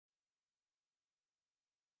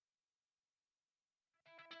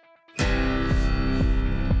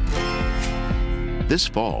This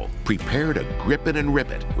fall, prepare to grip it and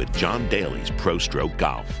rip it with John Daly's ProStroke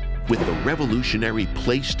Golf. With the revolutionary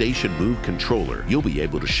PlayStation Move controller, you'll be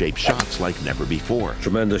able to shape shots like never before.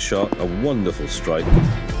 Tremendous shot, a wonderful strike.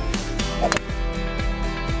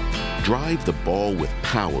 Drive the ball with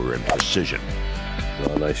power and precision.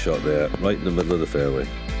 Oh, nice shot there, right in the middle of the fairway.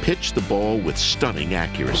 Pitch the ball with stunning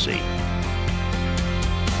accuracy.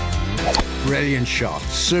 Brilliant shot,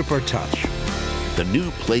 super touch. The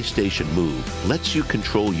new PlayStation Move lets you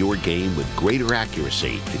control your game with greater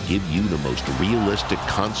accuracy to give you the most realistic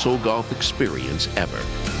console golf experience ever.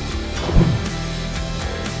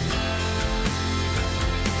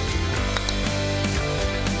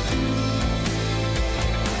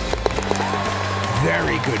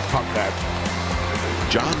 Very good putt there.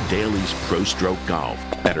 John Daly's ProStroke Golf.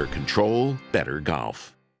 Better control, better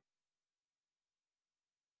golf.